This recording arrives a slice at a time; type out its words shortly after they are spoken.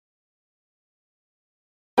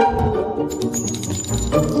Oh,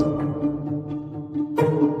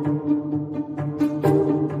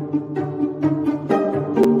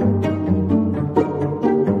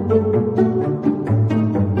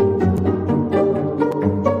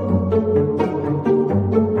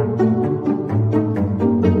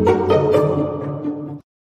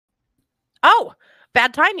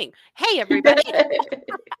 bad timing. Hey, everybody.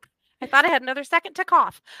 I thought I had another second to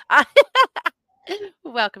cough.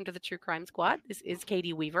 Welcome to the True Crime Squad. This is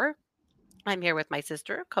Katie Weaver. I'm here with my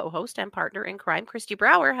sister, co-host, and partner in crime, Christy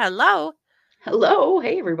Brower. Hello. Hello.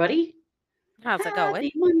 Hey, everybody. How's it going?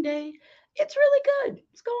 Happy Monday. It's really good.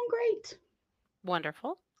 It's going great.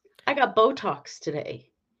 Wonderful. I got Botox today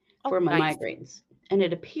for my nice. migraines, and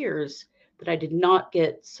it appears that I did not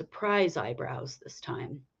get surprise eyebrows this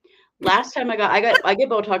time. Last time I get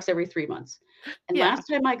Botox every 3 months, and last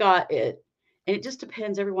time I got it, and it just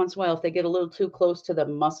depends every once in a while if they get a little too close to the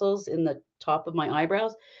muscles in the top of my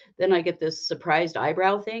eyebrows, then I get this surprised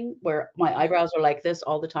eyebrow thing where my eyebrows are like this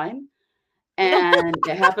all the time. And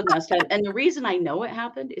it happened last time. And the reason I know it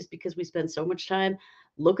happened is because we spend so much time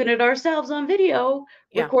looking at ourselves on video,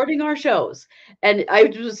 recording our shows. And I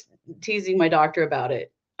was just teasing my doctor about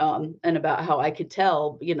it, and about how I could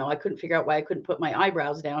tell, I couldn't figure out why I couldn't put my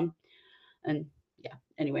eyebrows down. And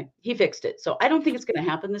anyway, he fixed it. So I don't think it's going to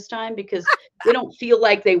happen this time because they don't feel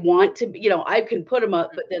like they want to, I can put them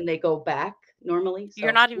up, but then they go back normally. So,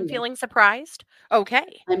 you're not even feeling surprised?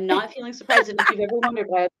 Okay. I'm not feeling surprised. And if you've ever wondered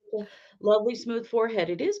why I have a lovely smooth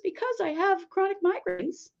forehead, it is because I have chronic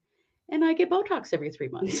migraines and I get Botox every 3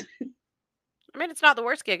 months. I mean, it's not the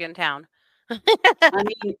worst gig in town. I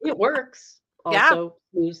mean, it works. Also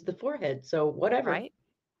smooths the forehead. So whatever. Right.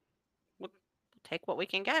 We'll take what we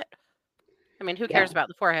can get. I mean, who cares about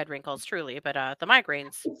the forehead wrinkles, truly? But the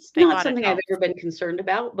migraines. It's not something I've ever been concerned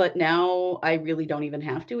about, but now I really don't even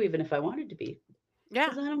have to, even if I wanted to be. Yeah.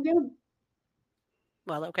 Because I don't get them.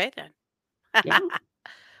 Well, okay then. Yeah.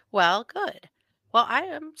 Well, good. Well, I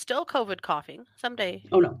am still COVID coughing. Someday.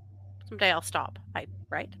 Oh, no. Someday I'll stop.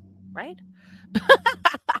 Right?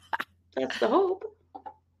 That's the hope.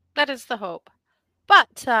 That is the hope.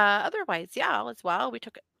 But otherwise, all is well. We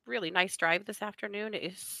took a really nice drive this afternoon. It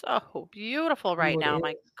is so beautiful right now.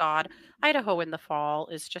 My God. Idaho in the fall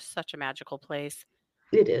is just such a magical place.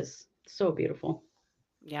 It is. So beautiful.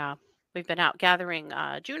 Yeah. We've been out gathering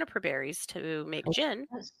juniper berries to make gin.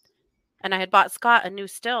 Yes. And I had bought Scott a new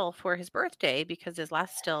still for his birthday because his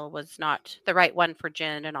last still was not the right one for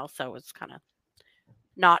gin and also was kind of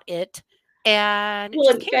not it. And it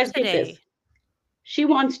just came today. Get this. She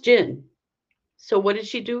wants gin. So what did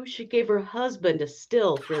she do? She gave her husband a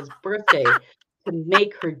still for his birthday to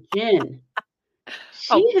make her gin.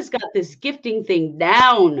 She has got this gifting thing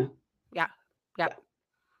down. Yeah.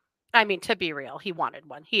 I mean, to be real, he wanted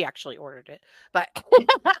one. He actually ordered it. But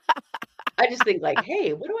I just think like,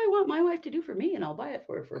 hey, what do I want my wife to do for me? And I'll buy it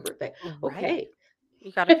for her for her birthday. Right. Okay.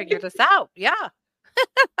 You got to figure this out. Yeah.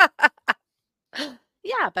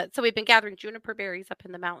 Yeah. But so we've been gathering juniper berries up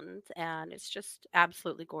in the mountains and it's just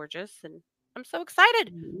absolutely gorgeous. And I'm so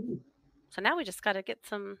excited. Mm-hmm. So now we just got to get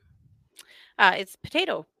some, it's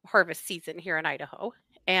potato harvest season here in Idaho.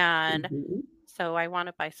 And so I want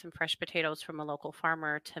to buy some fresh potatoes from a local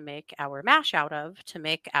farmer to make our mash out of, to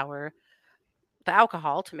make the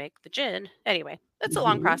alcohol, to make the gin. Anyway, it's a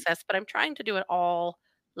long process, but I'm trying to do it all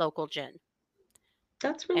local gin.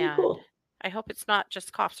 That's really cool. I hope it's not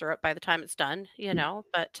just cough syrup by the time it's done,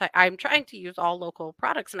 but I'm trying to use all local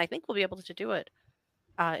products and I think we'll be able to do it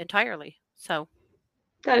entirely. So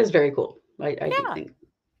that is very cool. I do think.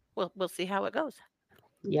 We'll see how it goes.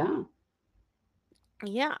 Yeah.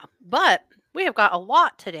 Yeah. But we have got a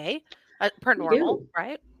lot today per normal,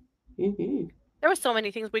 right? Mm-hmm. There were so many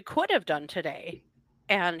things we could have done today.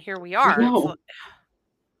 And here we are.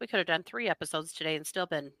 We could have done 3 episodes today and still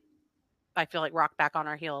been, I feel like, rock back on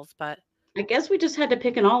our heels. But I guess we just had to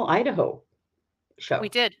pick an all Idaho show. We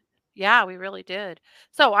did. Yeah, we really did.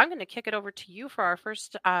 So I'm going to kick it over to you for our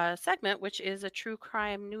first segment, which is a true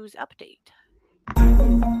crime news update.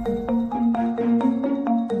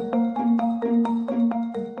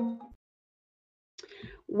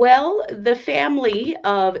 Well, the family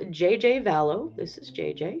of J.J. Vallow, this is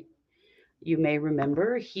J.J., you may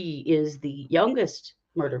remember, he is the youngest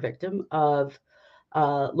murder victim of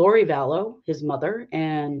Lori Vallow, his mother,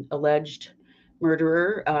 and alleged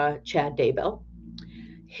murderer Chad Daybell.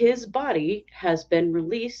 His body has been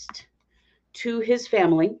released to his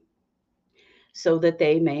family so that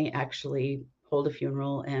they may actually hold a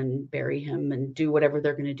funeral and bury him and do whatever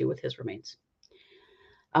they're going to do with his remains.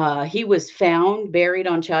 He was found buried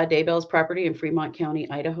on Chad Daybell's property in Fremont County,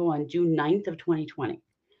 Idaho on June 9th of 2020.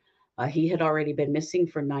 He had already been missing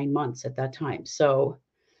for 9 months at that time. So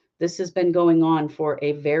this has been going on for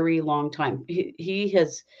a very long time. He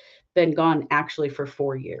has been gone actually for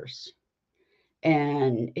 4 years.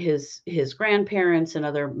 And his grandparents and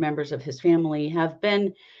other members of his family have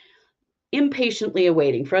been impatiently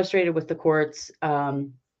awaiting, frustrated with the courts,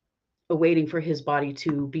 awaiting for his body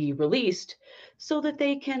to be released so that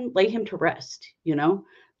they can lay him to rest.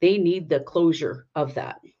 They need the closure of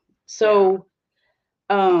that. Yeah. So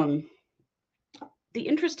um, the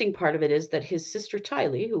interesting part of it is that his sister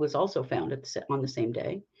Tylee, who was also found on the same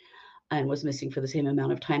day and was missing for the same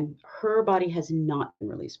amount of time, her body has not been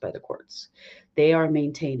released by the courts. They are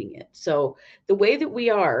maintaining it. So the way that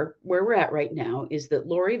where we're at right now, is that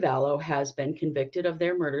Lori Vallow has been convicted of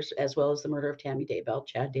their murders, as well as the murder of Tammy Daybell,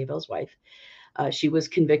 Chad Daybell's wife. She was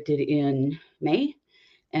convicted in May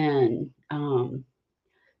and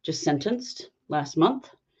just sentenced last month.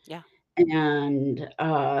 Yeah. And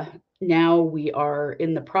now we are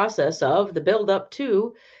in the process of the build up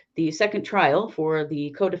to the second trial for the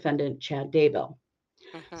co-defendant, Chad Daybell.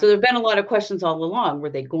 So Hmm. there have been a lot of questions all along. Were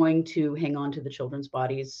they going to hang on to the children's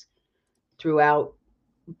bodies throughout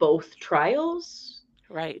both trials?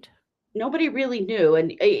 Right. Nobody really knew.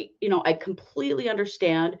 And, I completely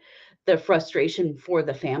understand the frustration for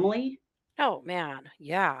the family. Oh man.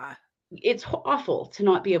 Yeah. It's awful to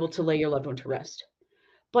not be able to Hmm. lay your loved one to rest.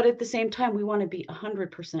 But at the same time, we want to be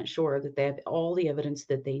 100% sure that they have all the evidence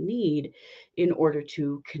that they need in order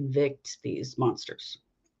to convict these monsters.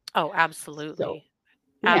 Oh, So, absolutely.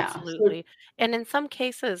 yeah. So, Absolutely. And in some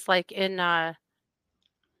cases, like in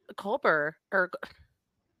Colbert or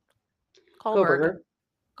Colberg, Koberger,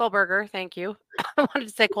 Kohlberger, thank you. I wanted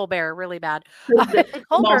to say Colbert really bad. In the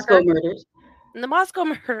Moscow Kohlberger, murders. in the Moscow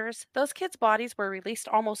murders, those kids' bodies were released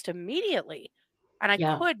almost immediately, and I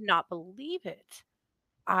Yeah. could not believe it.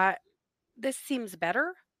 Uh, this seems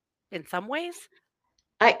better in some ways.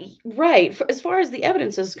 Right. As far as the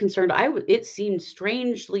evidence is concerned, it seemed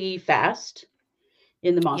strangely fast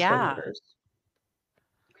in the Moscow Yeah, murders.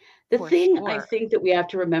 The for thing I sure. think that we have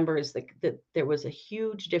to remember is that there was a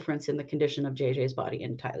huge difference in the condition of JJ's body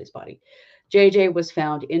and Tylee's body. JJ was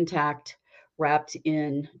found intact, wrapped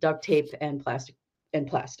in duct tape and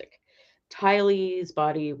plastic. Tylee's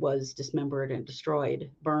body was dismembered and destroyed,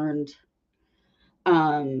 burned.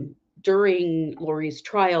 During Lori's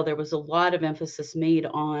trial, there was a lot of emphasis made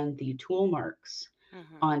on the tool marks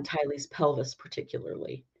Hmm. on Tylee's pelvis,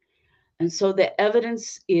 particularly. And so the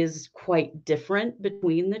evidence is quite different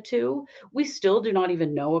between the two. We still do not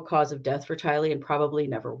even know a cause of death for Tylee, and probably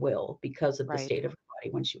never will, because of the Right. state of her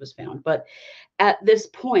body when she was found. But at this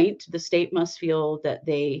point, the state must feel that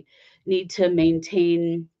they need to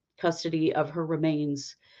maintain custody of her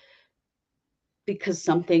remains because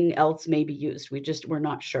something else may be used. We're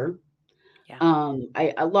not sure. Yeah.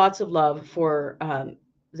 I lots of love for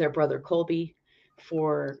their brother Colby,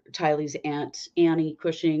 for Tylee's aunt Annie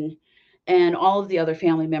Cushing, and all of the other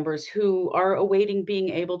family members who are awaiting being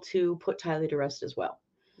able to put Tylee to rest as well.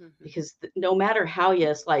 Hmm. Because no matter how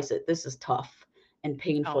you slice it, this is tough and Oh, it's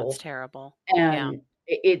painful, terrible. Yeah. and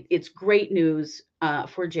it's great news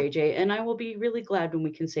for JJ, and I will be really glad when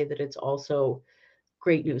we can say that it's also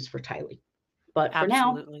great news for Tylee. But for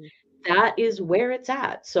now, Absolutely. that is where it's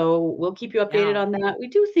at. So we'll keep you updated Yeah. on that. We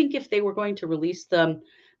do think if they were going to release them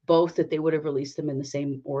both, that they would have released them in the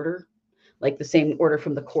same order, like the same order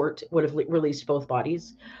from the court would have released both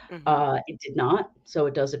bodies. Hmm. It did not. So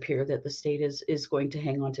it does appear that the state is going to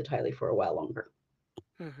hang on to Tylee for a while longer.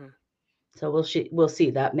 Hmm. So we'll see.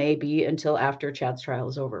 That may be until after Chad's trial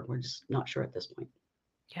is over. We're just not sure at this point.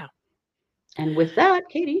 Yeah. And with that,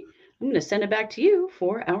 Katie, I'm going to send it back to you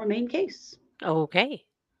for our main case. Okay.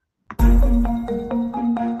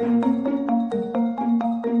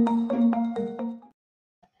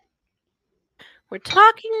 We're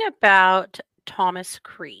talking about Thomas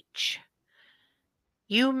Creech.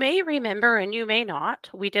 You may remember and you may not.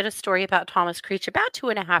 We did a story about Thomas Creech about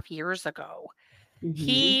 2.5 years ago. Mm-hmm.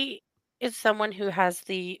 He is someone who has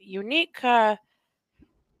the unique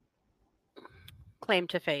claim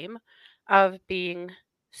to fame of being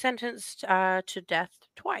sentenced to death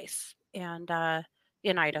twice and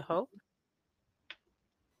in Idaho.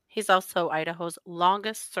 He's also Idaho's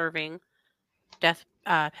longest serving death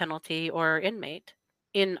penalty or inmate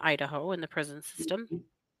in Idaho in the prison system.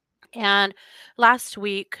 And last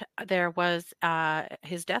week, there was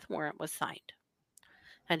his death warrant was signed,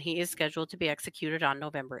 and he is scheduled to be executed on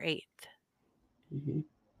November 8th. Mm-hmm.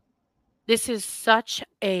 This is such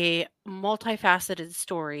a multifaceted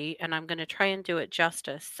story, and I'm going to try and do it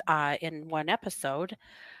justice in one episode.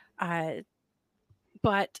 Uh,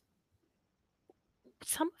 but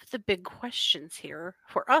some of the big questions here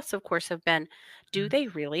for us, of course, have been, do they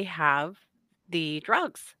really have the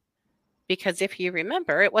drugs? Because if you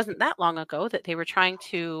remember, it wasn't that long ago that they were trying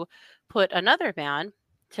to put another man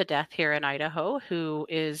to death here in Idaho who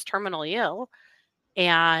is terminally ill,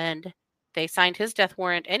 and they signed his death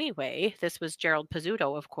warrant anyway. This was Gerald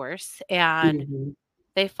Pizzuto, of course, and Mhm.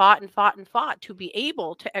 they fought and fought and fought to be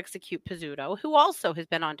able to execute Pizzuto, who also has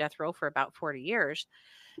been on death row for about 40 years.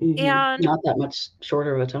 Mhm. And Not that much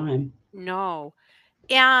shorter of a time. no,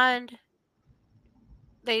 and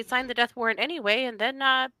they signed the death warrant anyway. And then,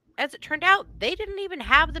 as it turned out, they didn't even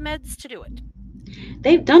have the meds to do it.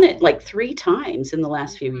 They've done it like 3 times in the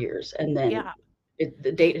last few Mhm. years, and then Yeah,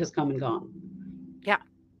 the date has come and gone. yeah.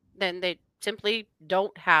 Then they simply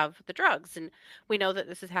don't have the drugs. And we know that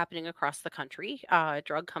this is happening across the country.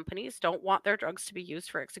 Drug companies don't want their drugs to be used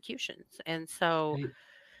for executions. And so Right.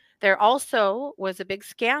 there also was a big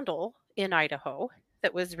scandal in Idaho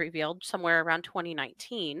that was revealed somewhere around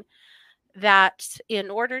 2019 that in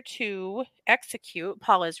order to execute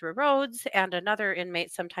Paul Ezra Rhodes and another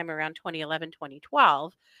inmate sometime around 2011,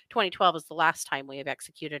 2012, 2012 is the last time we have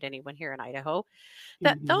executed anyone here in Idaho,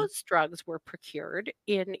 that Mhm. those drugs were procured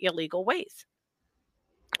in illegal ways,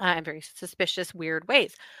 in very suspicious, weird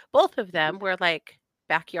ways. Both of them were like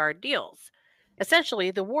backyard deals.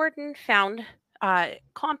 Essentially, the warden found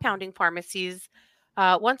compounding pharmacies,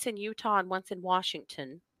 once in Utah and once in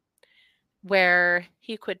Washington, where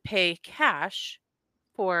he could pay cash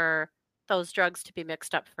for those drugs to be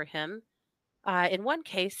mixed up for him. In one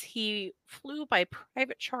case, he flew by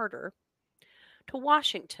private charter to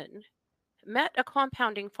Washington, met a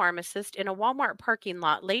compounding pharmacist in a Walmart parking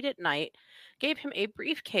lot late at night, gave him a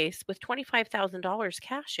briefcase with $25,000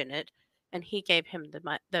 cash in it, and he gave him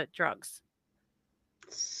the drugs.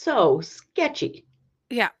 So sketchy.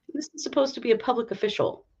 Yeah. This is supposed to be a public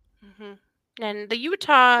official. hmm And the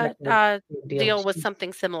Utah That kind of deal. deal was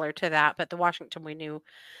something similar to that, but the Washington we knew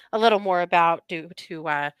a little more about due to,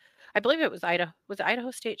 I believe it was Idaho. Was it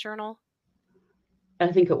Idaho State Journal?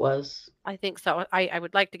 I think it was. I think so. I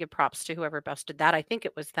would like to give props to whoever busted that. I think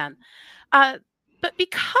it was them. Uh, but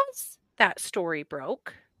because that story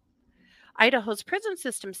broke, Idaho's prison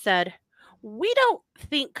system said, we don't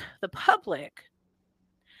think the public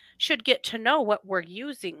should get to know what we're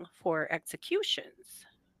using for executions.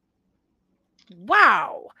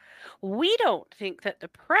 Wow. We don't think that the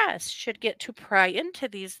press should get to pry into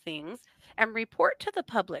these things and report to the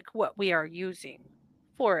public what we are using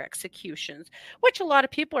for executions, which a lot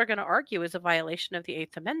of people are going to argue is a violation of the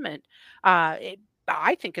Eighth Amendment.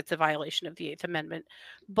 I think it's a violation of the Eighth Amendment,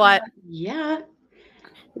 but Yeah.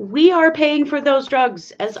 We are paying for those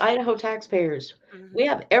drugs as Idaho taxpayers. We mhm,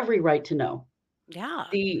 have every right to know. yeah,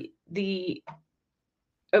 The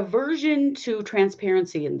aversion to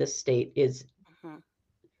transparency in this state is mhm.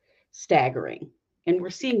 staggering. And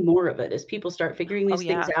we're seeing more of it as people start figuring Oh these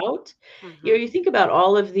things yeah, out. hmm You think about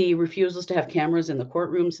all of the refusals to have cameras in the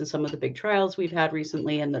courtrooms and some of the big trials we've had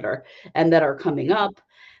recently and that are coming up.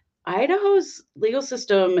 Idaho's legal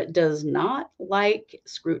system does not like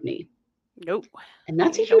scrutiny. no, And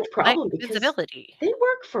that's a they huge don't like problem because visibility. they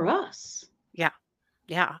work for us. Yeah,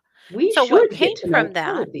 yeah. We So what should get came to know from all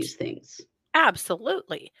that? of these things.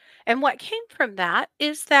 Absolutely. And what came from that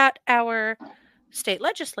is that our state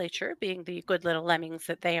legislature, being the good little lemmings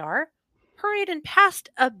that they are, hurried and passed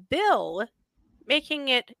a bill making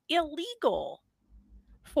it illegal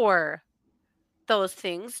for those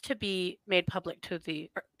things to be made public to the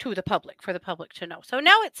public, for the public to know. So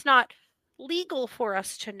now it's not legal for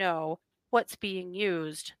us to know what's being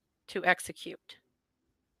used to execute.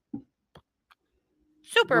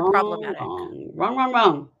 Super Wrong, problematic. wrong, wrong, wrong,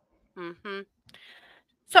 wrong. Mhm.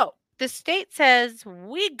 So the state says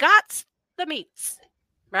we got the meats,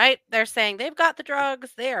 right? They're saying they've got the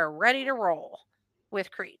drugs, they are ready to roll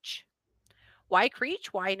with Creech. Why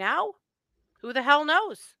Creech? Why now? Who the hell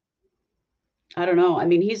knows? I don't know. I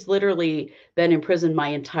mean, he's literally been in prison my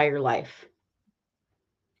entire life.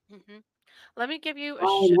 hmm Let me give you a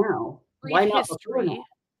Why now? brief Why not before now? history,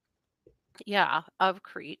 yeah, of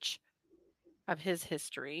Creech, of his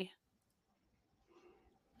history.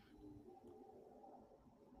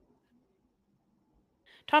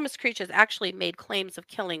 Thomas Creech has actually made claims of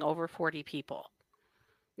killing over 40 people.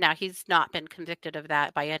 Now, he's not been convicted of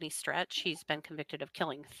that by any stretch. He's been convicted of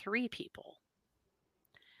killing 3 people.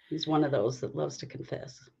 He's one of those that loves to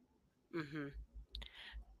confess. hmm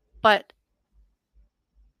But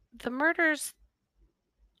the murders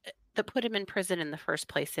that put him in prison in the first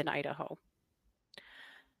place in Idaho,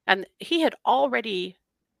 and he had already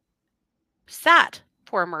sat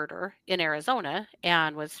for a murder in Arizona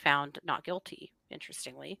and was found not guilty,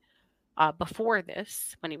 interestingly. before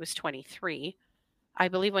this, when he was 23. I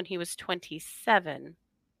believe when he was 27,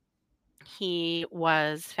 he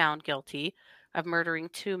was found guilty of murdering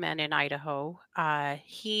two men in Idaho.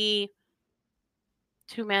 He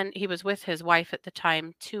was with his wife at the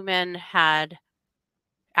time. Two men had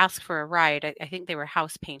asked for a ride. I think they were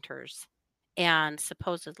house painters. And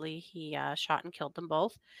supposedly he shot and killed them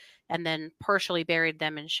both and then partially buried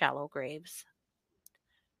them in shallow graves.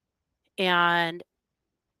 And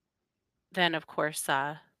then, of course,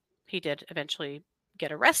 he did eventually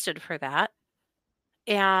get arrested for that.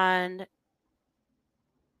 And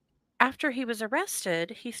after he was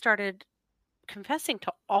arrested, he started confessing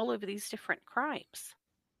to all of these different crimes.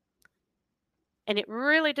 And it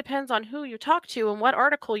really depends on who you talk to and what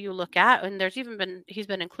article you look at. And he's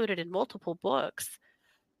been included in multiple books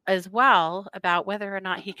as well about whether or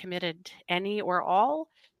not he committed any or all.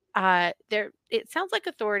 It sounds like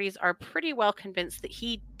authorities are pretty well convinced that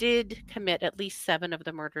he did commit at least 7 of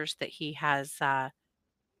the murders that he has said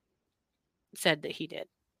that he did.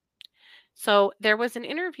 So there was an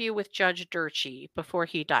interview with Judge Durchie before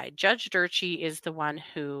he died. Judge Durchie is the one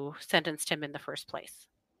who sentenced him in the first place.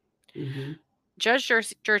 Mm-hmm. Judge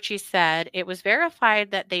Durchie said it was verified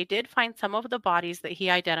that they did find some of the bodies that he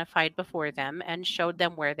identified before them and showed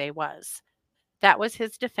them where they was. That was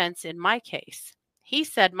his defense in my case. He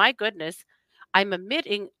said, "My goodness, I'm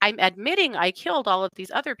admitting I killed all of these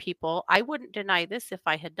other people. I wouldn't deny this if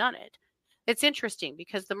I had done it." It's interesting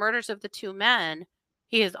because the murders of the two men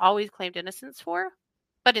he has always claimed innocence for,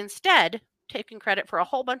 but instead taken credit for a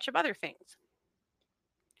whole bunch of other things.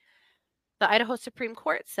 The Idaho Supreme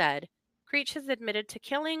Court said Creech has admitted to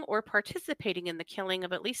killing or participating in the killing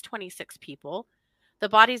of at least 26 people. The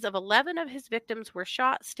bodies of 11 of his victims were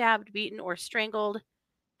shot, stabbed, beaten, or strangled,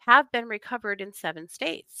 have been recovered in 7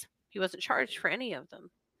 states. He wasn't charged for any of them.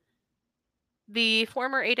 The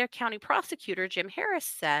former Ada County prosecutor, Jim Harris,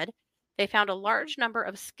 said they found a large number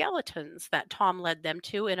of skeletons that Tom led them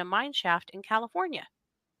to in a mine shaft in California.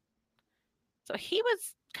 So he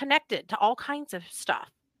was connected to all kinds of stuff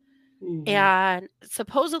Mm-hmm. and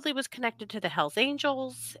supposedly was connected to the Hells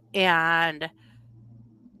Angels. And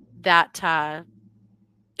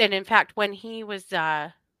in fact, when he was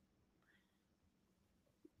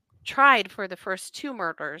tried for the first 2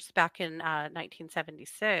 murders back in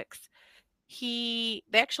 1976, they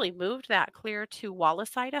actually moved that clear to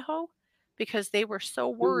Wallace, Idaho, because they were so Oh,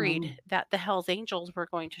 wow. worried that the Hells Angels were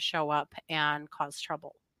going to show up and cause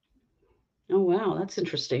trouble. Oh, wow. That's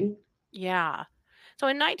interesting. Yeah. So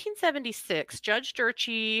in 1976, Judge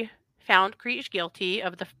Durchie found Creech guilty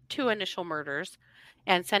of the 2 initial murders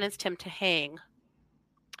and sentenced him to hang.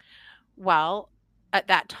 Well, at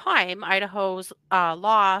that time, Idaho's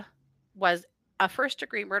law was a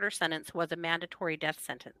first-degree murder sentence was a mandatory death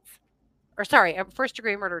sentence. Or sorry, a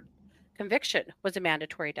first-degree murder conviction was a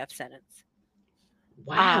mandatory death sentence.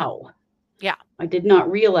 Wow. Yeah. I did not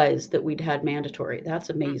realize that we'd had mandatory. That's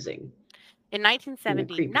Mm. amazing In in a creepy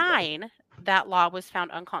way. 1979, that law was found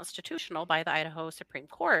unconstitutional by the Idaho Supreme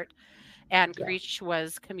Court, and Yeah. Creech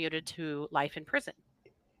was commuted to life in prison.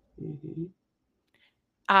 Mm-hmm.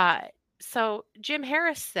 Uh, so Jim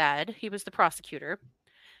Harris said, he was the prosecutor.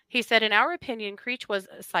 He said, in our opinion, Creech was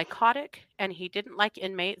psychotic and he didn't like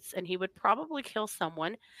inmates and he would probably kill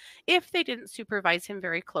someone if they didn't supervise him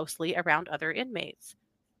very closely around other inmates.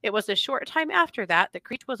 It was a short time after that that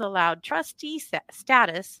Creech was allowed trustee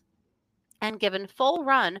status and given full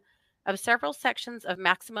run of several sections of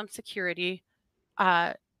maximum security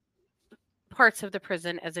uh, parts of the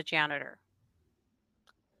prison as a janitor.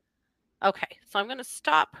 Okay, so I'm going to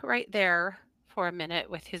stop right there for a minute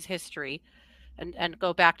with his history and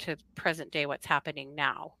go back to present day, what's happening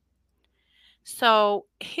now. So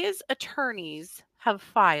his attorneys have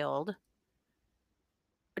filed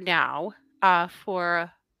now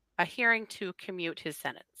for a hearing to commute his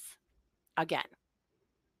sentence again.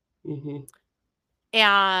 Mm-hmm.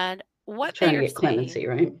 And He's what trying they to are get saying, clemency,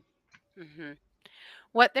 right? mhm,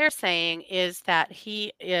 what they're saying is that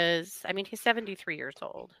he is, I mean, he's 73 years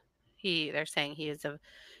old. They're saying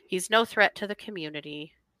he's no threat to the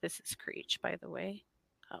community. This is Creech, by the way.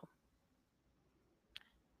 Oh,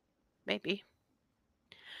 maybe.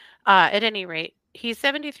 At any rate, he's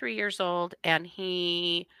 73 years old and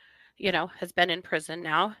he, has been in prison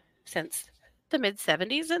now since the mid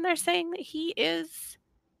 70s. And they're saying that he is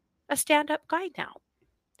a stand up guy now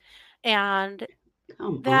and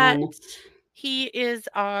Come that on. he is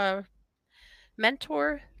a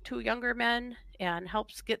mentor to younger men and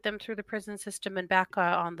helps get them through the prison system and back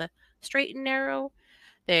on the straight and narrow.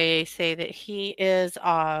 They say that he is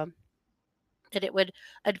that it would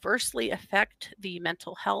adversely affect the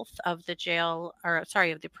mental health of the jail, or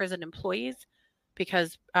sorry, of the prison employees,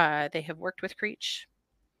 because they have worked with Creech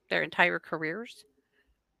their entire careers.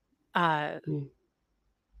 Uh, Mm.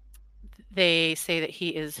 they say that he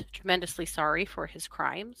is tremendously sorry for his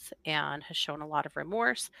crimes and has shown a lot of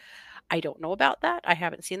remorse. I don't know about that. I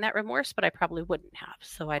haven't seen that remorse, but I probably wouldn't have,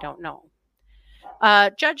 so I don't know.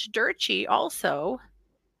 Judge Durchie also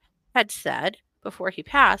had said before he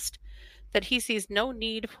passed that he sees no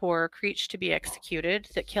need for Creech to be executed,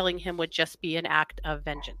 that killing him would just be an act of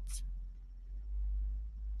vengeance.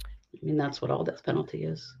 I mean, that's what all death penalty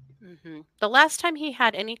is. The last time he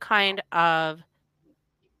had any kind of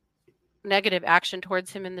negative action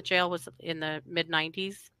towards him in the jail was in the mid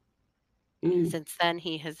 90s. Mm. Since then,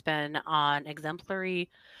 he has been on exemplary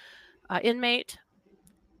inmate,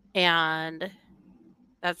 and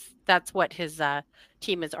that's what his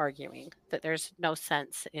team is arguing, that there's no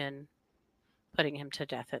sense in putting him to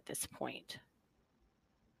death at this point.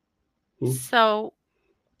 Mm. So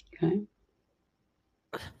Okay.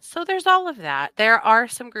 so there's all of that. There are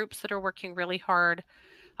some groups that are working really hard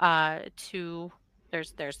to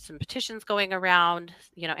there's some petitions going around.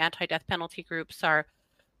 You know, anti-death penalty groups are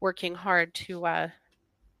working hard to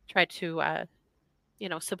try to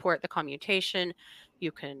support the commutation.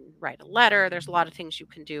 You can write a letter. There's a lot of things you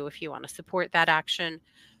can do if you want to support that action.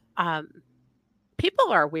 Um,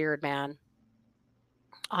 People are weird, man.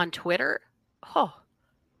 On Twitter, oh,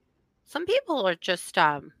 some people are just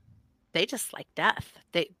they just like death.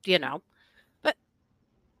 But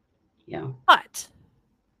Yeah. but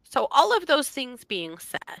so all of those things being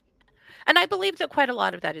said, and I believe that quite a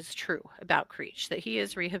lot of that is true about Creech, that he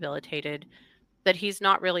is rehabilitated, that he's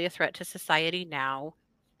not really a threat to society now,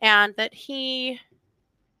 and that he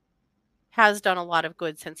has done a lot of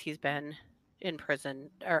good since he's been in prison,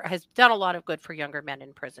 or has done a lot of good for younger men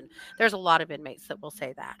in prison. There's a lot of inmates that will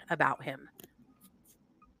say that about him.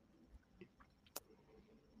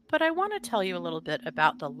 But I want to tell you a little bit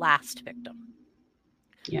about the last victim.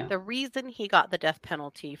 Yeah. The reason he got the death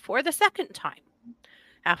penalty for the second time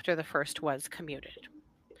after the first was commuted.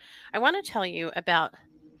 I want to tell you about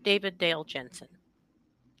David Dale Jensen.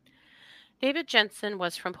 David Jensen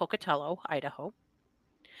was from Pocatello, Idaho.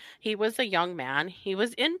 He was a young man. He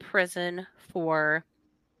was in prison for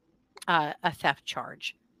a theft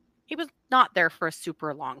charge. He was not there for a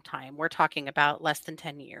super long time. We're talking about less than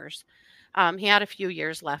 10 years. He had a few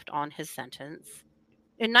years left on his sentence.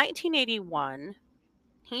 In 1981,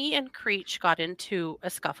 he and Creech got into a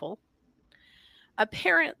scuffle.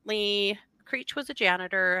 Apparently, Creech was a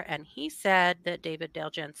janitor, and he said that David Dale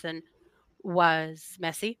Jensen was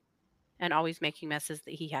messy and always making messes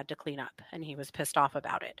that he had to clean up, and he was pissed off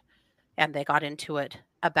about it. And they got into it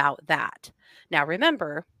about that. Now,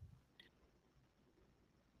 remember,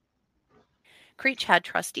 Creech had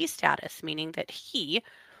trustee status, meaning that he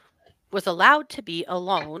was allowed to be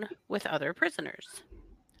alone with other prisoners.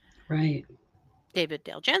 Right. David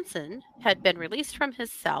Dale Jensen had been released from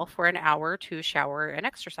his cell for an hour to shower and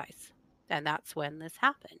exercise. And that's when this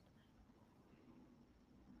happened.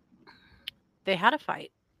 They had a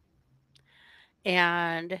fight.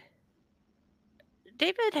 And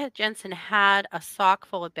David Jensen had a sock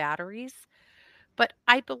full of batteries, but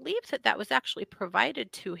I believe that that was actually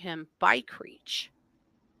provided to him by Creech.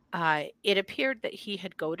 It appeared that he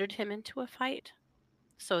had goaded him into a fight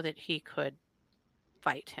so that he could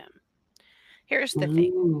fight him. Here's the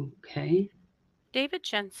thing. Oh, okay. David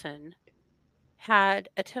Jensen had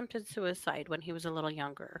attempted suicide when he was a little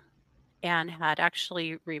younger and had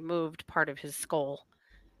actually removed part of his skull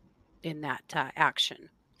in that action.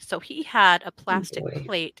 So he had a Oh plastic boy.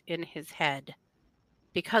 plate in his head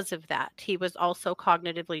because of that. He was also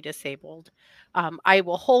cognitively disabled. I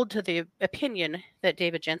will hold to the opinion that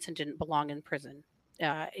David Jensen didn't belong in prison.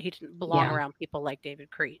 He didn't belong Yeah. around people like David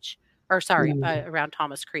Creech, or sorry, No. around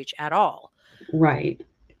Thomas Creech at all. Right.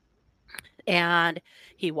 And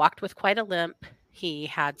he walked with quite a limp. He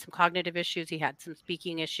had some cognitive issues. He had some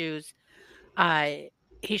speaking issues. Uh,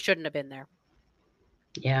 he shouldn't have been there,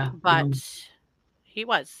 Yeah. but he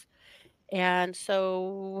was. And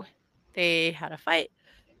so they had a fight.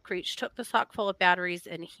 Creech took the sock full of batteries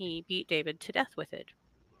and he beat David to death with it.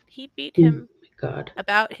 He beat Oh him my God.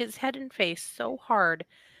 about his head and face so hard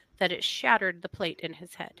that it shattered the plate in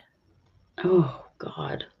his head. Oh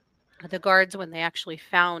God. The guards, when they actually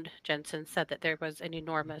found Jensen, said that there was an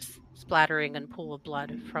enormous splattering and pool of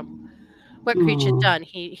blood from what Creech had Oh. done.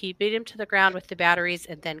 He beat him to the ground with the batteries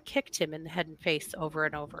and then kicked him in the head and face over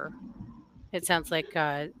and over. It sounds like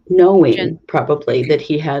Jen. Knowing probably that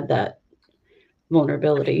he had that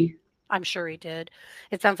vulnerability. I'm sure he did.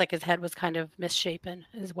 It sounds like his head was kind of misshapen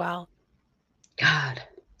as well. God.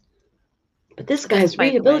 But this This, guy's by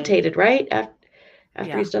the way, rehabilitated, right? After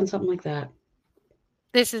yeah, he's done something like that.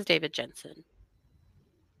 this is David Jensen.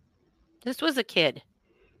 This was a kid.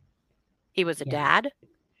 He was a Yeah. dad.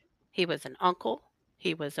 He was an uncle.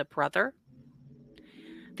 He was a brother.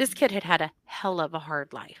 This kid had had a hell of a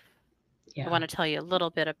hard life. I Yeah. want to tell you a little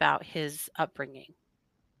bit about his upbringing.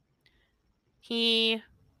 He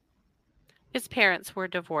His parents were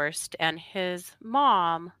divorced and his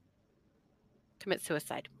mom commits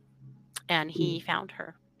suicide and he Mm. found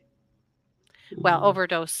her. Well, Oh.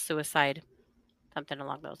 overdose suicide, something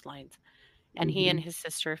along those lines. And he and Hmm. his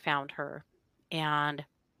sister found her. And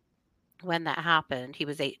when that happened, he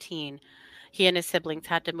was 18. He and his siblings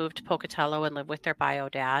had to move to Pocatello and live with their bio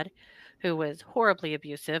dad, who was horribly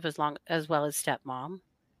abusive as well as stepmom.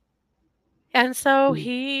 And so Mm.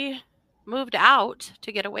 he moved out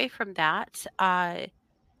to get away from that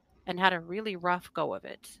and had a really rough go of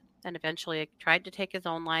it. And eventually tried to take his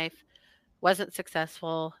own life, wasn't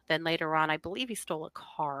successful. Then later on, I believe he stole a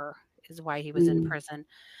car, is why he was in Mm. prison.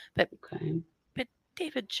 But Okay. but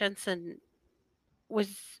David Jensen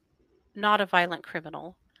was not a violent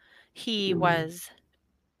criminal. He No. was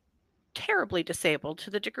terribly disabled to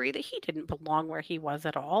the degree that he didn't belong where he was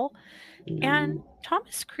at all. And No.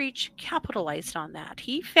 Thomas Creech capitalized on that.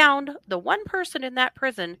 He found the one person in that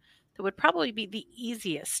prison that would probably be the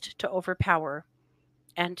easiest to overpower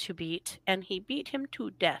and to beat, and he beat him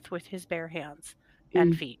to death with his bare hands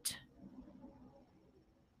and Mm. feet.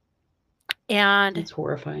 And That's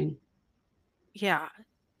horrifying. yeah,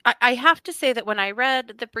 I have to say that when I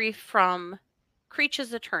read the brief from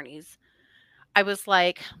Creech's attorneys, I was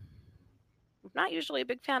like, I'm not usually a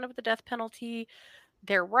big fan of the death penalty.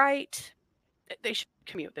 They're right. They should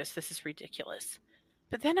commute this. This is ridiculous.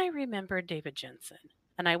 But then I remembered David Jensen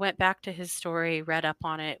and I went back to his story, read up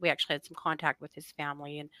on it. We actually had some contact with his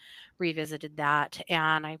family and revisited that.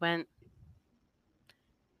 And I went,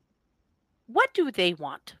 what do they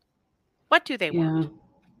want? What do they Yeah. want?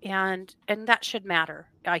 And that should matter,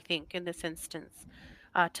 I think, in this instance,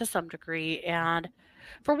 to some degree. And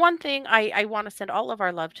for one thing, I want to send all of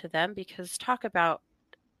our love to them because talk about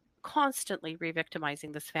constantly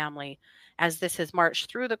re-victimizing this family as this has marched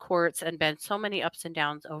through the courts and been so many ups and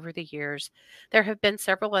downs over the years. There have been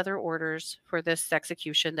several other orders for this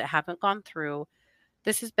execution that haven't gone through.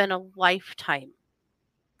 This has been a lifetime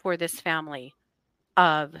for this family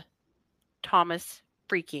of Thomas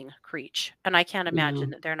freaking Creech. And I can't Yeah.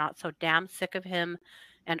 imagine that they're not so damn sick of him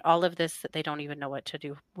and all of this that they don't even know what to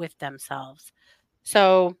do with themselves.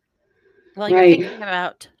 So while you're Right. thinking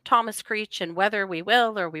about Thomas Creech and whether we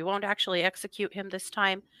will or we won't actually execute him this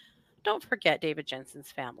time, don't forget David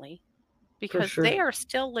Jensen's family For because sure. they are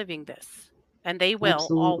still living this and they will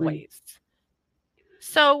Absolutely. always.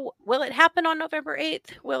 So, will it happen on November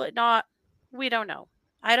 8th? Will it not? We don't know.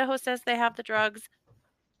 Idaho says they have the drugs.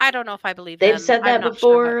 I don't know if I believe They've them. said I'm that not sure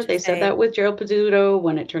what before. to They said say. that with Gerald Pizzuto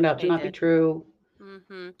when it turned out to They not be did. true.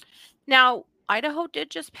 Now, Idaho did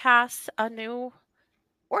just pass a new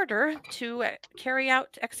order to carry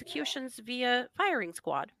out executions via firing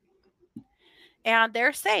squad. And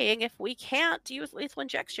they're saying if we can't use lethal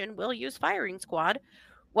injection, we'll use firing squad.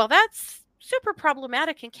 Well, that's super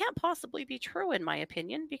problematic and can't possibly be true, in my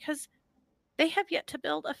opinion, because they have yet to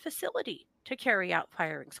build a facility to carry out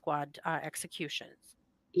firing squad executions.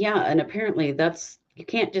 Yeah, and apparently that's you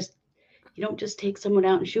don't just take someone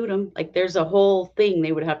out and shoot them. Like there's a whole thing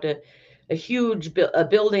they would have to a huge a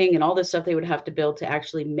building and all this stuff they would have to build to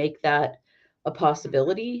actually make that a Hmm.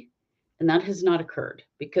 possibility. And that has not occurred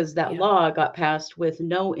because that Yeah. law got passed with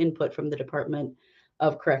no input from the Department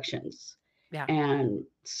of Corrections. Yeah. And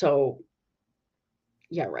so,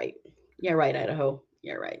 yeah, right. Yeah, right, Idaho.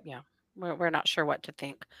 Yeah, right. Yeah. We're not sure what to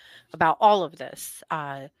think about all of this,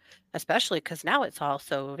 especially because now it's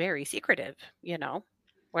also very secretive.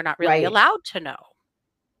 We're not really Right. allowed to know.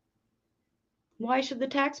 Why should the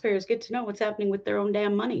taxpayers get to know what's happening with their own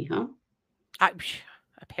damn money, huh? I,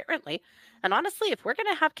 apparently. And honestly, if we're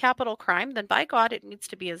going to have capital crime, then by God, it needs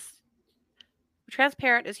to be as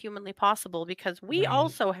transparent as humanly possible because we Right.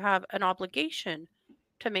 also have an obligation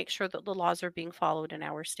to make sure that the laws are being followed in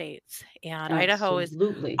our states. And Idaho is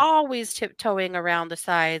Absolutely. always tiptoeing around the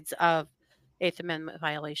sides of Eighth Amendment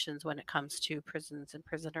violations when it comes to prisons and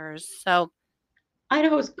prisoners. So,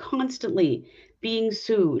 Idaho is constantly being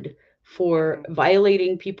sued for mhm,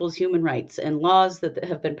 violating people's human rights and laws that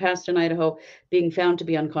have been passed in Idaho being found to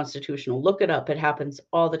be unconstitutional. Look it up. It happens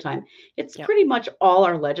all the time. It's yep. pretty much all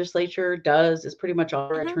our legislature does, is pretty much all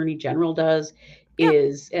our Hmm. attorney general does, Yep.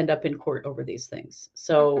 is end up in court over these things. Hmm.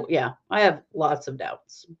 So, yeah, I have lots of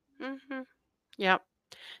doubts. Hmm. Yep.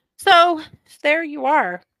 So there you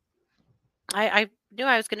are. I knew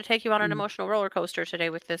I was going to take you on an Mm, emotional roller coaster today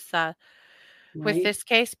with right? this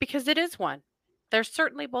case because it is one. There's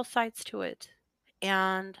certainly both sides to it.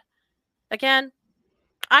 And again,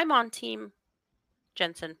 I'm on team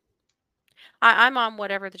Jensen. I'm on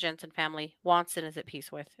whatever the Jensen family wants and is at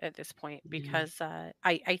peace with at this point Yeah. because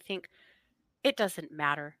I think it doesn't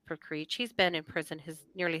matter for Creech. He's been in prison his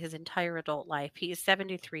nearly his entire adult life. He is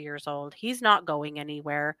 73 years old. He's not going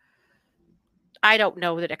anywhere. I don't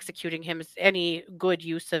know that executing him is any good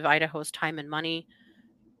use of Idaho's time and money.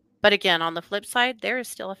 But again, on the flip side, there is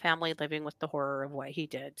still a family living with the horror of what he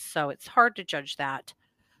did. So it's hard to judge that.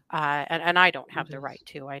 And I don't It have the right is.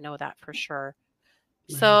 to. I know that for sure.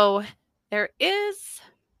 Right. So there is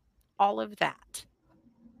all of that.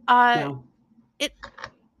 Uh, Now, it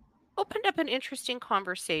opened up an interesting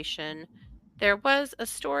conversation. There was a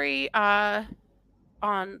story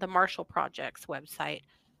on the Marshall Project's website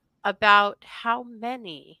about how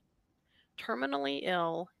many terminally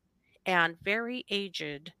ill and very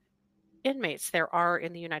aged inmates there are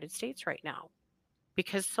in the United States right now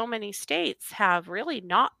because so many states have really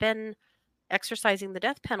not been exercising the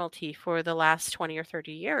death penalty for the last 20 or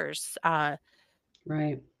 30 years,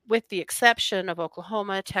 right. with the exception of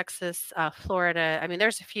Oklahoma, Texas, Florida. I mean,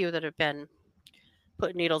 there's a few that have been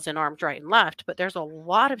putting needles in arms right and left, but there's a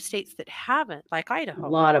lot of states that haven't, like A Idaho.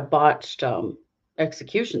 lot of botched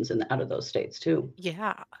executions in out of those states too.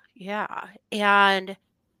 Yeah, yeah. And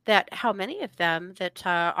that how many of them that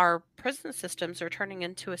our prison systems are turning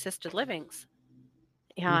into assisted livings,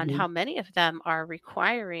 and Hmm. how many of them are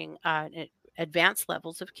requiring advanced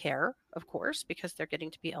levels of care, of course, because they're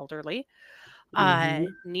getting to be elderly,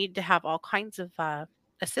 Hmm. need to have all kinds of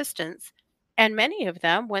assistance. And many of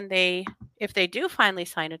them, if they do finally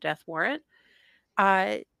sign a death warrant,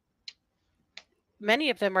 uh, many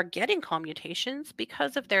of them are getting commutations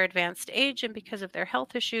because of their advanced age and because of their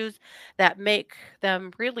health issues that make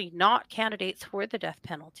them really not candidates for the death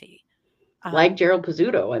penalty. Like Um, Gerald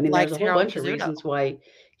Pizzuto. I mean, like there's a whole Gerald bunch of Pizzuto. reasons why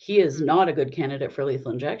he is Hmm. not a good candidate for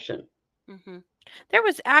lethal injection. Hmm. There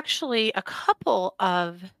was actually a couple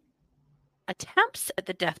of attempts at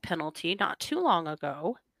the death penalty not too long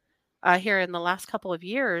ago, here in the last couple of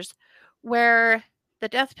years, where the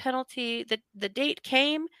death penalty, the date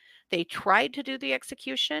came, they tried to do the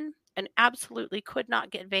execution and absolutely could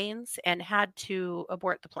not get veins and had to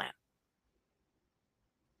abort the plan.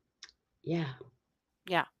 Yeah.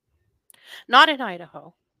 Yeah, not in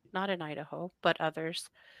Idaho, not in Idaho, but others.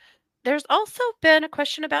 There's also been a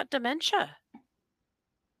question about dementia.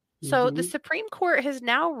 So the Hmm. Supreme Court has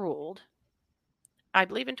now ruled, I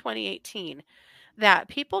believe in 2018, that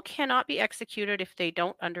people cannot be executed if they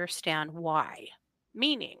don't understand why.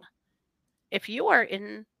 Meaning, if you are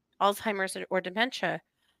in Alzheimer's or dementia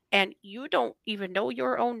and you don't even know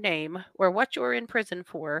your own name or what you're in prison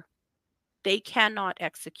for, they cannot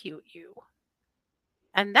execute you.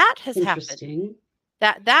 And that has happened. Interesting.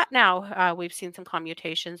 That now we've seen some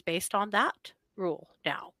commutations based on that rule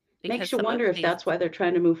now because Makes you some of wonder if these, that's why they're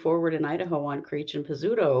trying to move forward in Idaho on Creech and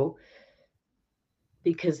Pizzuto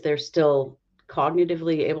because they're still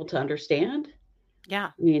cognitively able to understand.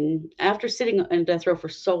 yeah, I mean, after sitting in death row for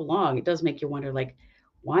so long, it does make you wonder, like,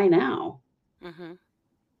 why now? hmm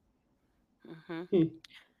hmm Hmm.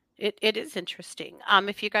 it is interesting.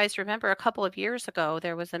 If you guys remember, a couple of years ago,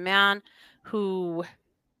 there was a man who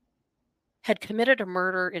had committed a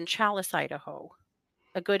murder in Chalice, Idaho,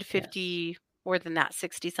 a good Yes. 50, more than that,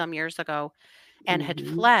 60 some years ago, and had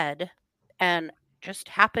Hmm. fled and just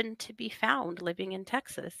happened to be found living in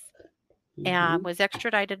Texas and Hmm. was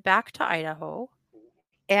extradited back to Idaho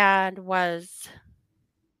and was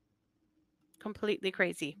completely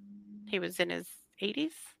crazy. He was in his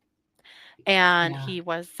 80s and Yeah.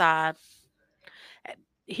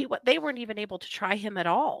 they weren't even able to try him at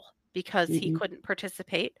all because he Mm-mm. couldn't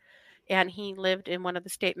participate, and he lived in one of the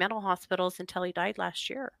state mental hospitals until he died last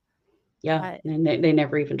year. Yeah. Uh, And they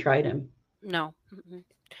never even tried him. no. Mm-mm.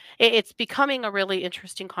 It's becoming a really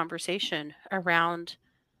interesting conversation around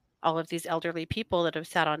all of these elderly people that have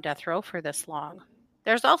sat on death row for this long.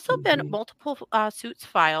 There's also been Hmm. multiple suits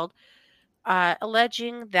filed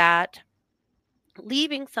alleging that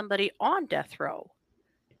leaving somebody on death row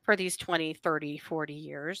for these 20, 30, 40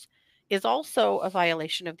 years is also a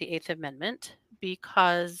violation of the Eighth Amendment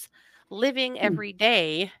because living Hmm. every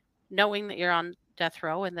day knowing that you're on death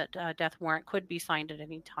row and that a death warrant could be signed at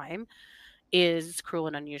any time is cruel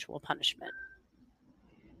and unusual punishment.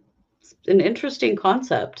 It's an interesting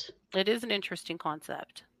concept. It is an interesting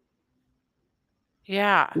concept.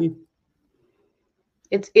 Yeah. Hmm.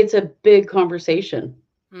 It's a big conversation.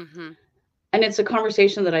 Mhm. And it's a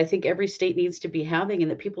conversation that I think every state needs to be having,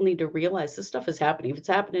 and that people need to realize this stuff is happening. If it's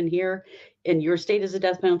happening here in your state as a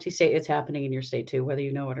death penalty state, it's happening in your state too, whether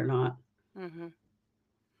you know it or not. Hmm.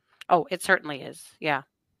 Oh, it certainly is. Yeah.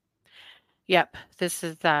 Yep. This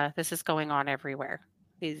is going on everywhere.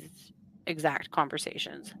 These exact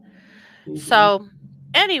conversations. Hmm. So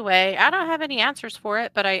anyway, I don't have any answers for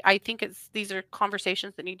it, but I think these are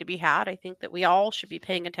conversations that need to be had. I think that we all should be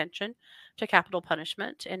paying attention to capital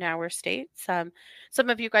punishment in our states. Some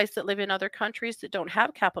of you guys that live in other countries that don't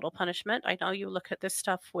have capital punishment, I know you look at this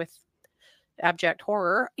stuff with abject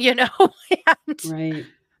horror, and Right.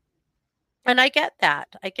 and I get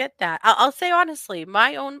that. I get that. I'll say honestly,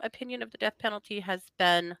 my own opinion of the death penalty has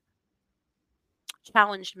been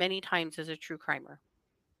challenged many times as a true crimer.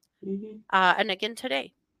 Hmm. And again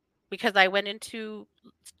today, because I went into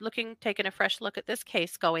taking a fresh look at this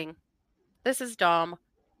case, going, this is dumb.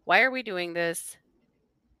 Why are we doing this?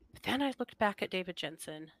 But then I looked back at David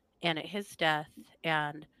Jensen and at his death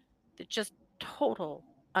and the just total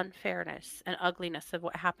unfairness and ugliness of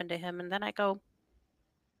what happened to him. And then I go,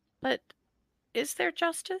 but is there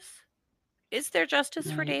justice? Is there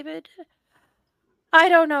justice for Right. David? I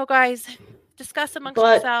don't know, guys. Discuss amongst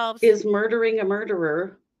But yourselves. is murdering a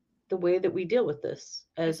murderer the way that we deal with this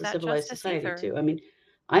Is as a that civilized justice society either? too? I mean,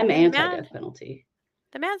 I I'm mean, anti-death penalty.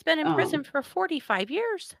 the man's been in prison Um, for 45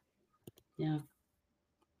 years. yeah.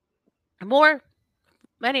 More,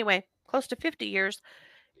 anyway, close to 50 years.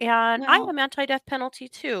 And I Well, am anti-death penalty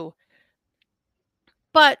too,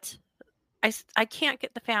 but I can't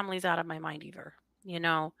get the families out of my mind either, you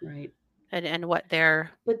know, right. and what they're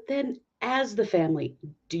But then, as the family,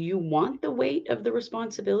 do you want the weight of the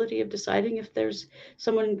responsibility of deciding if there's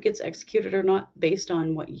someone gets executed or not based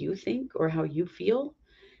on what you think or how you feel?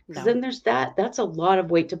 Because no, then there's that. That's a lot of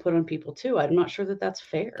weight to put on people too. I'm not sure that that's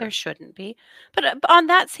there fair. shouldn't be. But on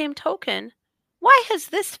that same token, why has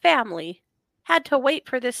this family had to wait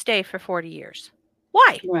for this day for 40 years?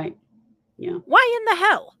 Why? Right. Yeah. Why in the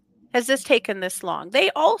hell has this taken this long? They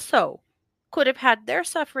also could have had their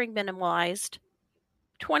suffering minimalized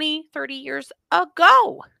 20, 30 years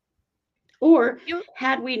ago. Or You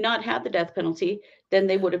had we not had the death penalty, then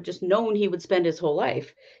they would have just known he would spend his whole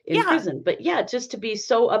life in yeah, prison. But yeah, just to be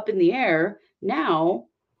so up in the air now,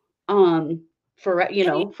 um, and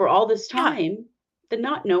you, for all this yeah, time, the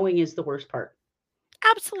not knowing is the worst part.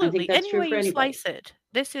 I think absolutely. that's Any true way for you anybody. slice it,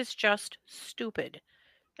 this is just stupid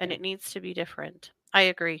and Yeah. it needs to be different. I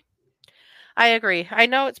agree. I agree. I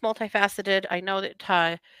know it's multifaceted. I know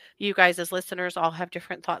that you guys, as listeners, all have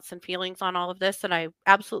different thoughts and feelings on all of this, and I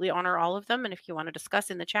absolutely honor all of them. And if you want to discuss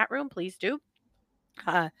in the chat room, please do,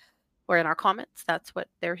 uh, or in our comments. That's what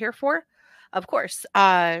they're here for, of course.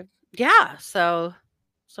 Yeah. So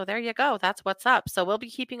there you go. That's what's up. So we'll be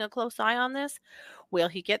keeping a close eye on this. Will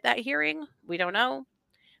he get that hearing? We don't know.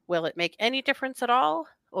 Will it make any difference at all?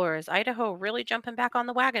 Or is Idaho really jumping back on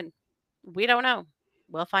the wagon? We don't know.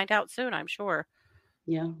 We'll find out soon, I'm sure.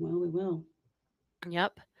 Yeah, well, we will.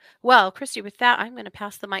 Yep. Well, Christy, with that, I'm going to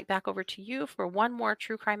pass the mic back over to you for one more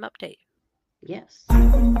true crime update. Yes.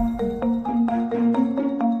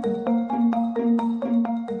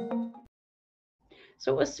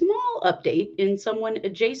 So, a small update in someone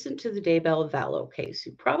adjacent to the Daybell Vallow case.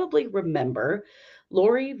 You probably remember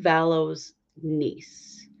Lori Vallow's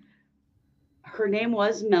niece. Her name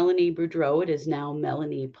was Melanie Boudreau. It is now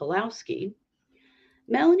Melanie Pawlowski.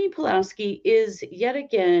 Melanie Pawlowski is yet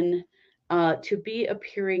again to be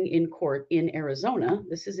appearing in court in Arizona.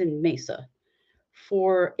 This is in Mesa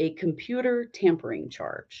for a computer tampering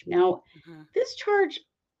charge. Now, Hmm. this charge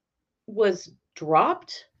was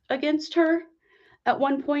dropped against her at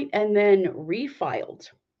one point and then refiled.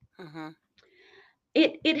 Hmm.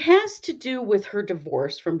 It has to do with her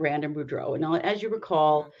divorce from Brandon Boudreau. Now, as you Hmm.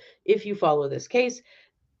 recall, if you follow this case,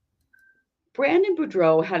 Brandon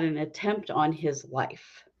Boudreau had an attempt on his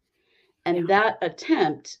life, Yeah. and that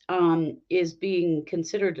attempt is being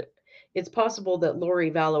considered. It's possible that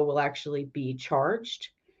Lori Vallow will actually be charged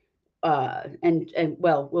and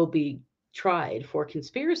well will be tried for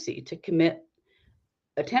conspiracy to commit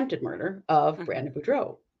attempted murder of Hmm. Brandon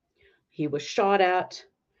Boudreau. He was shot at.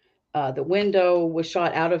 The window was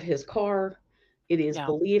shot out of his car. It is Yeah.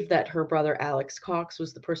 believed that her brother Alex Cox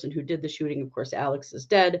was the person who did the shooting. Of course, Alex is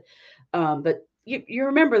dead, but you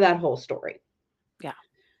remember that whole story. Yeah.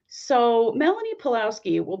 So Melanie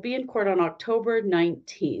Pawlowski will be in court on October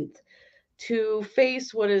 19th to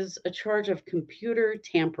face what is a charge of computer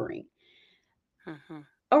tampering. Hmm.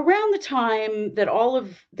 Around the time that all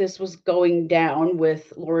of this was going down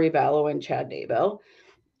with Lori Vallow and Chad Daybell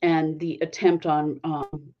and the attempt on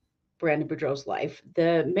Brandon Boudreau's life,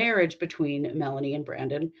 the marriage between Melanie and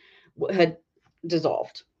Brandon had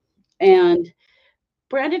dissolved. Yeah. And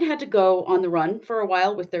Brandon had to go on the run for a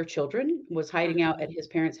while with their children, was hiding out Mhm. at his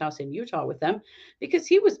parents' house in Utah with them because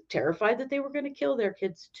he was terrified that they were going to kill their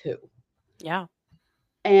kids too. Yeah.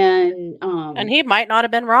 And And he might not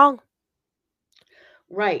have been wrong.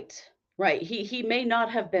 right, right. He may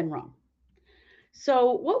not have been wrong.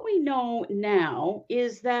 So what we know now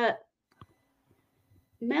is that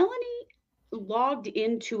Melanie logged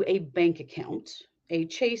into a bank account, a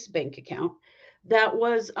Chase bank account, that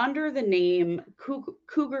was under the name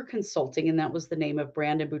Cougar Consulting, and that was the name of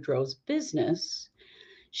Brandon Boudreau's business.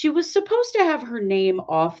 She was supposed to have her name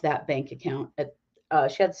off that bank account.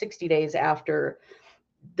 She had 60 days after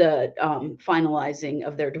the finalizing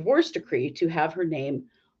of their divorce decree to have her name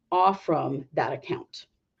off from that account.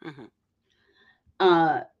 Mhm.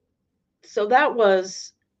 Uh, so that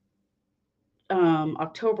was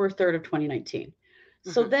October 3rd of 2019.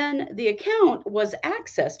 So Mhm. then the account was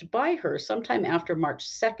accessed by her sometime after March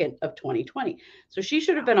 2nd of 2020. So she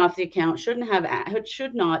should have been off the account, should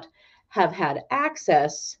not have had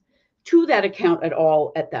access to that account at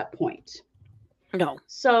all at that point. No.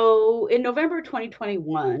 So in November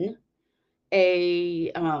 2021,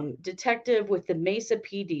 a detective with the Mesa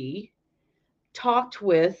PD talked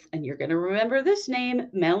with, and you're going to remember this name,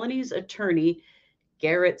 Melanie's attorney,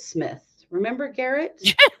 Garrett Smith. Remember Garrett?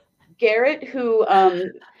 Garrett, who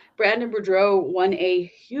Brandon Boudreau won a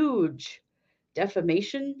huge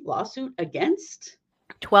defamation lawsuit against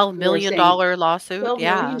 $12 for million saying dollar lawsuit.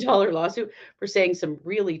 Yeah. $12 million lawsuit for saying some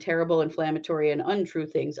really terrible, inflammatory, and untrue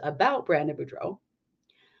things about Brandon Boudreau.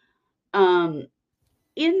 Um,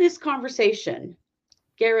 in this conversation,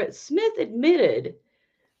 Garrett Smith admitted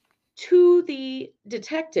to the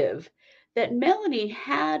detective that Melanie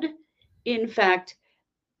had, in fact,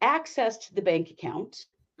 accessed the bank account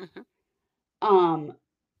Mhm. um,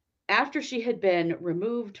 after she had been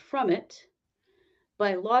removed from it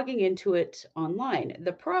by logging into it online.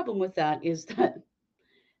 The problem with that is that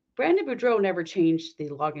Brandon Boudreau never changed the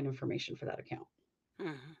login information for that account.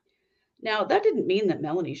 Mhm. Now, that didn't mean that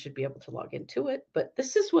Melanie should be able to log into it, but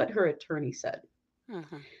this is what her attorney said.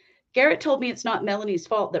 Mhm. Garrett told me it's not Melanie's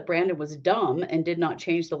fault that Brandon was dumb and did not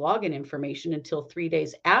change the login information until 3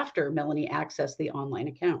 days after Melanie accessed the online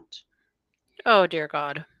account. Oh dear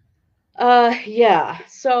God. Yeah.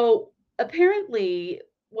 So apparently,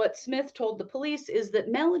 what Smith told the police is that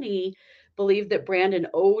Melanie believed that Brandon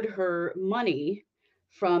owed her money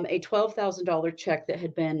from a $12,000 check that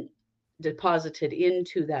had been deposited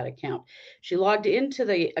into that account. She logged into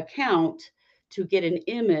the account to get an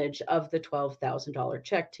image of the $12,000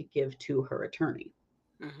 check to give to her attorney.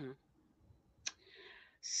 Mhm.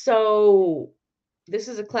 So this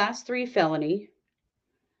is a class 3 felony.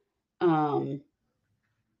 Um,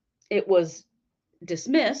 it was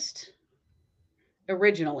dismissed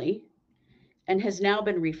originally and has now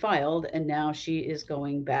been refiled, and now she is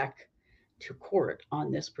going back to court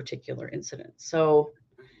on this particular incident. So,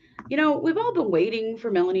 we've all been waiting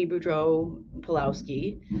for Melanie Boudreau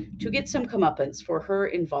Pawlowski to get some comeuppance for her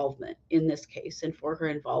involvement in this case and for her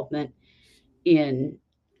involvement in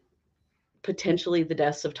potentially the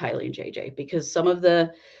deaths of Tylee and JJ, because some of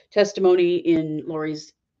the testimony in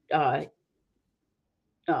Lori's uh,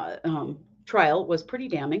 trial was pretty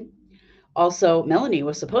damning. Also, Melanie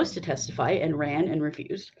was supposed to testify and ran and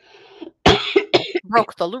refused.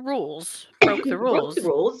 Broke the rules. Broke the Broke the rules.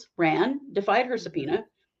 rules, ran, defied her Mhm. subpoena,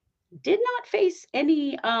 did not face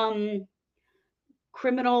any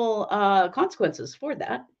criminal consequences for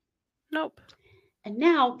that. Nope. And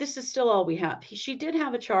now this is still all we have. She did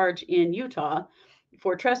have a charge in Utah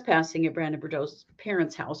for trespassing at Brandon Bordeaux's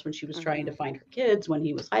parents' house when she was trying to Mhm. find her kids when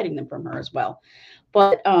he was hiding them from her as well.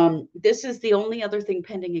 But this is the only other thing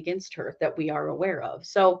pending against her that we are aware of.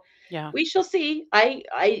 So Yeah. we shall see.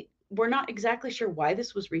 We're not exactly sure why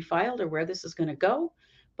this was refiled or where this is going to go.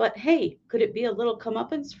 But hey, could it be a little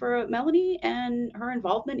comeuppance for Melanie and her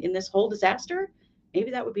involvement in this whole disaster?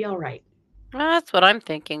 Maybe that would be all right. Well, that's what I'm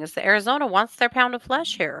thinking is that Arizona wants their pound of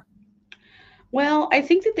flesh here. Well, I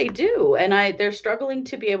think that they do, and they're struggling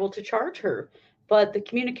to be able to charge her. But the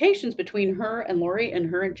communications between her and Lori and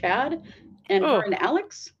her and Chad and her Oh, and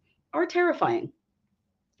Alex are terrifying.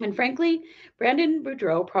 And frankly, Brandon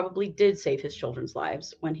Boudreau probably did save his children's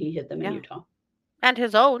lives when he hid them in yeah. Utah. And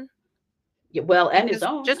his own. Yeah, well, and his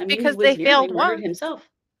Because own. just I mean, he because was they nearly failed murdered once. himself.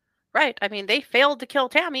 Right. I mean, they failed to kill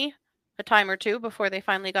Tammy a time or two before they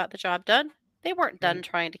finally got the job done. They weren't done Right.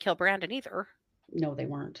 trying to kill Brandon either. No, they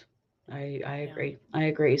weren't. I Yeah. agree. I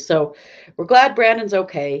agree. So we're glad Brandon's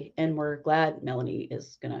okay, and we're glad Melanie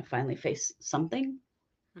is going to finally face something.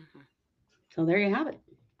 Mhm. So there you have it.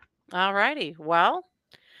 All righty. Well,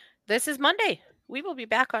 this is Monday. We will be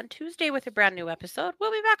back on Tuesday with a brand new episode.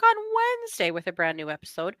 We'll be back on Wednesday with a brand new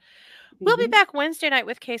episode. We'll be Mm-hmm. back Wednesday night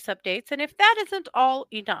with case updates. And if that isn't all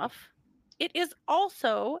enough, it is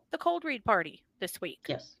also the cold read party this week.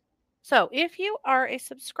 Yes. So if you are a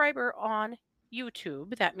subscriber on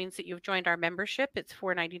YouTube, that means that you've joined our membership. It's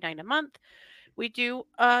 $4.99 a month. We do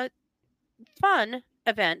a fun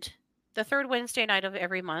event the third Wednesday night of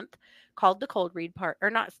every month called the cold read party. Or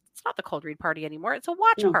not, it's not the cold read party anymore. It's a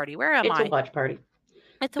watch No, party. Where am it's a I? watch party.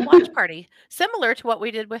 It's a watch party, similar to what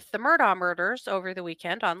we did with the Murdaugh murders over the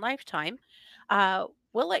weekend on Lifetime.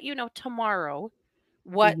 We'll let you know tomorrow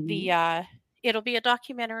what Mm-hmm. it'll be a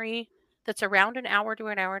documentary that's around an hour to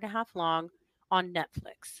an hour and a half long on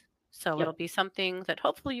Netflix. So it'll Yep. be something that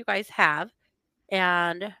hopefully you guys have.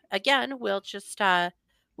 And again, we'll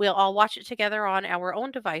all watch it together on our own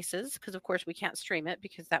devices because of course we can't stream it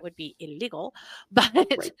because that would be illegal. But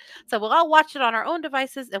Right. so we'll all watch it on our own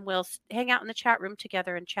devices and we'll hang out in the chat room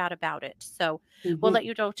together and chat about it. So we'll let Mm-hmm.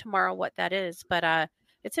 you know tomorrow what that is. But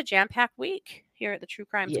it's a jam-packed week here at the True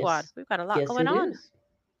Crime Squad. Yes. We've got a lot Yes, going it on. is.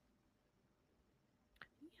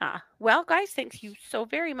 Yeah. Well, guys, thank you so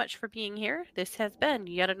very much for being here. This has been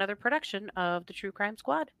yet another production of the True Crime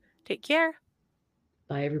Squad. Take care.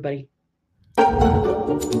 Bye, everybody.